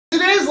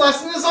Today's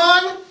lesson is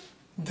on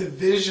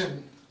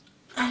division.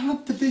 I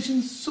love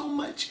division so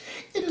much.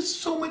 It is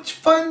so much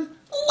fun.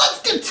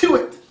 Let's get to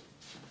it.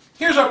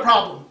 Here's our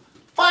problem.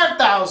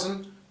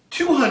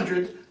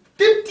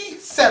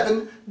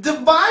 5,257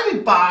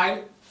 divided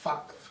by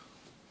 5.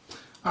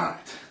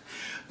 Alright.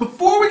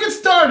 Before we get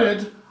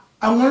started,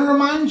 I want to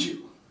remind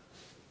you,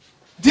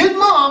 did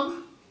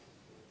Mom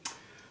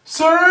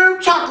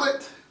serve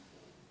chocolate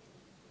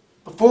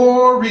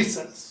before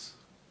recess?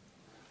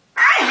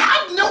 I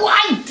have no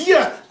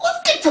idea. Let's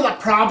get to the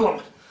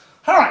problem.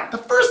 Alright, the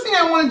first thing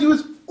I want to do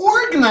is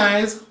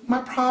organize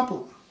my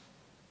problem.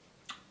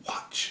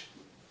 Watch.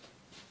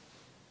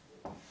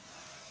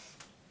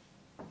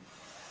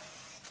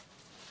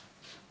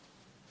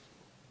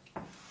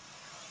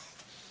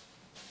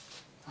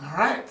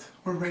 Alright,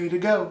 we're ready to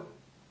go.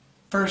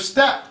 First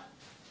step.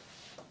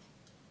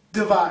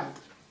 Divide.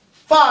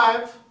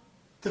 5,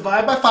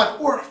 divide by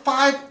 5, or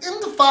 5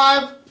 into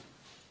 5,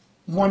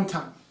 one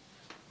time.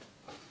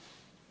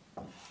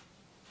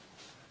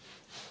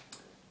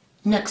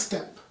 Next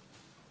step,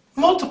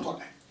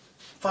 multiply.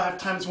 5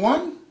 times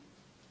 1,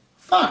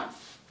 5.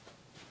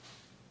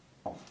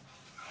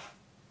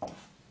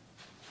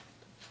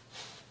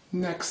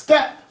 Next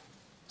step,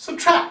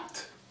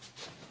 subtract.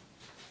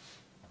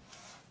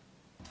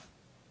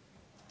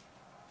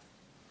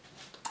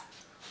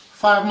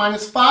 5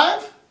 minus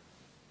 5,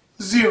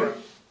 0.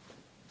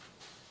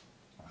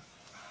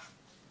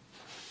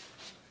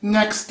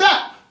 Next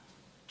step,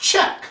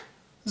 check.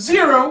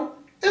 0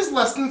 is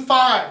less than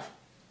 5.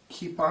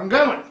 Keep on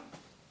going.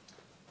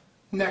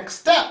 Next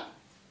step,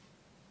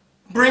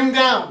 bring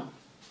down.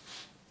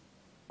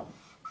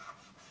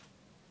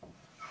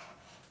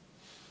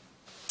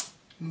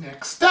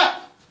 Next step,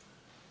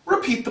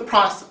 repeat the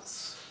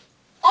process.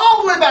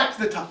 All the way back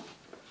to the top.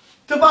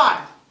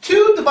 Divide.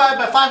 2 divided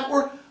by 5,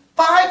 or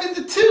 5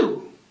 into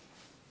 2.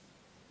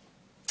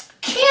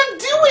 Can't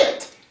do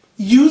it.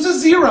 Use a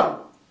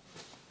 0.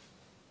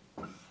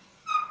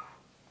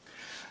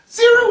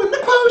 0 in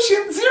the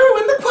quotient, 0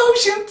 in the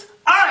quotient.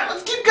 Alright,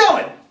 let's keep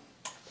going.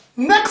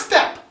 Next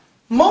step,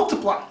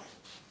 multiply.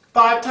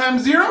 5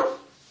 times 0,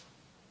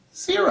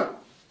 0.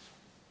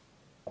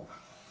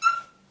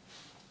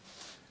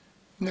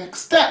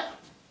 Next step,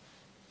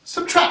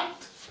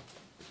 subtract.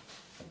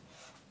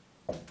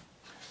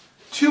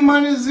 2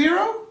 minus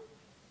 0,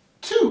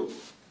 2.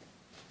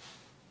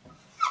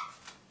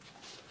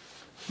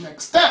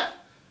 Next step,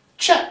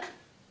 check.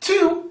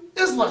 2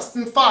 is less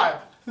than 5.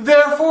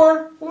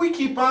 Therefore, we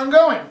keep on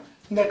going.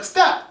 Next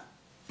step,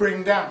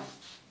 bring down.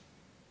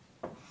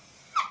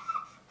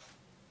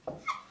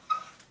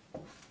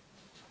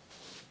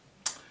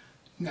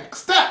 Next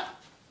step,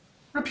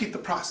 repeat the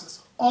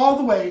process all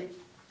the way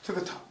to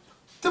the top.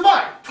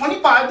 Divide.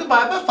 25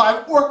 divided by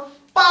 5, or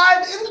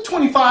 5 into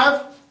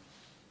 25,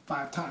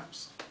 5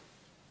 times.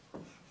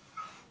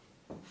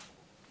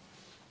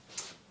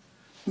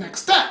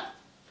 Next step,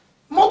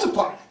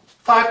 multiply.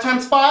 5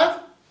 times 5,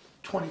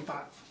 25.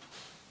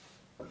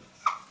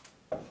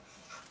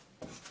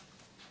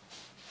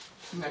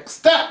 Next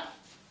step,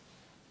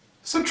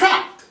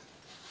 subtract.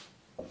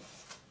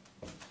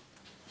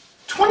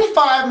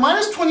 25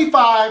 minus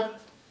 25,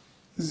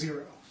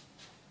 0.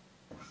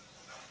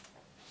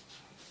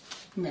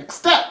 Next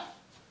step,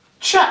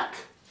 check.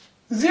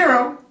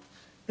 0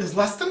 is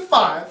less than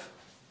 5.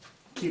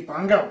 Keep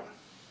on going.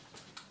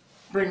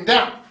 Bring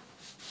down.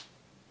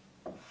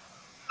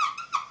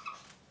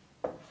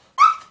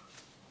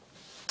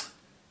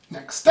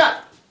 Next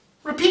step,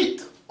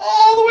 repeat.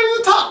 All the way to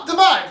the top,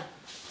 divide.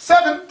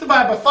 7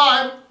 divided by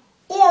 5,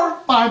 or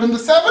 5 into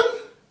 7,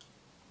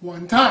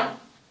 one time.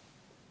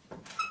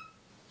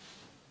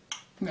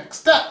 Next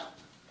step,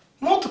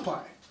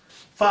 multiply.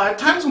 5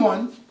 times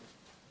 1,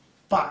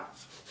 5.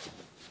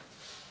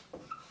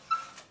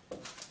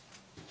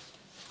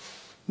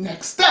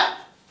 Next step,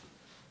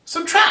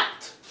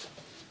 subtract.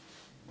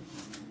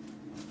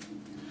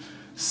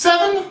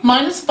 7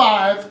 minus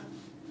 5,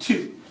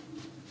 2.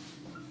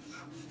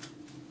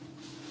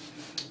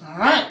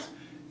 Alright,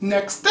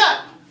 next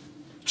step,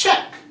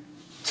 check.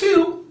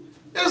 2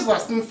 is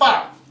less than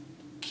 5.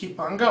 Keep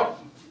on going.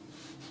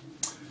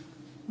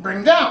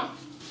 Bring down.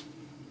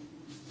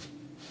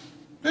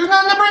 There's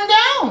nothing to bring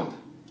down.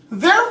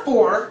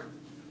 Therefore,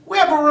 we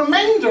have a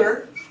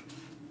remainder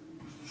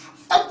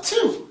of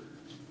 2.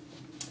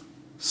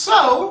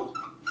 So,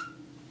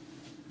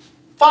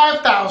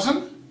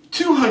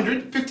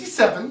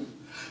 5,257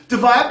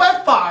 divided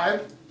by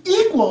 5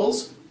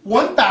 equals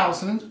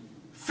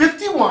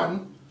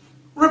 1,051,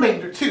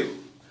 remainder 2.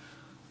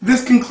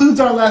 This concludes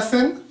our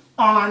lesson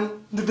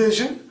on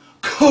division.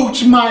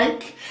 Coach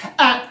Mike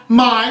at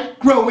My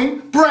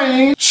Growing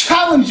Brain.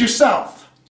 Challenge yourself.